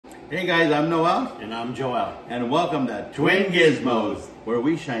Hey guys, I'm Noel. And I'm Joel. And welcome to Twin Gizmos, where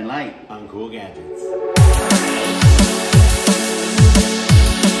we shine light on cool gadgets.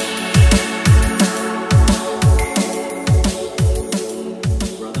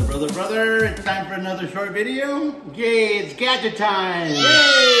 Brother, it's time for another short video. Yay, it's gadget time!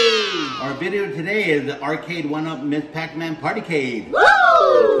 Yay! Our video today is the Arcade1up PAC-MAN Partycade. Woo!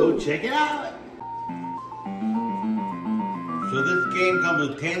 Let's go check it out. So this game comes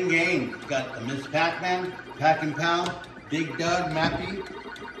with 10 games. It's got the Miss Pac-Man, PAC PAL, Big Doug, MAPPY,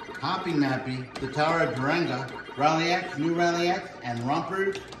 Hopping MAPPY, the Tower of Drauga, Rally X, New Rally X, and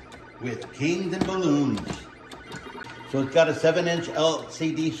Rompers with Kings and Balloons. So it's got a 7-inch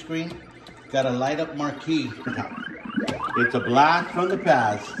LCD screen. It's got a light-up marquee. It's a blast from the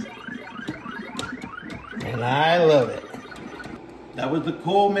past. And I love it. That was the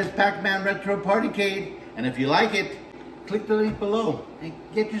cool Miss Pac-Man Retro Partycade. And if you like it, click the link below and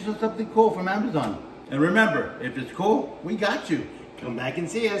get yourself something cool from Amazon. And remember, if it's cool, we got you. Come back and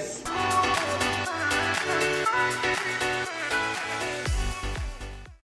see us.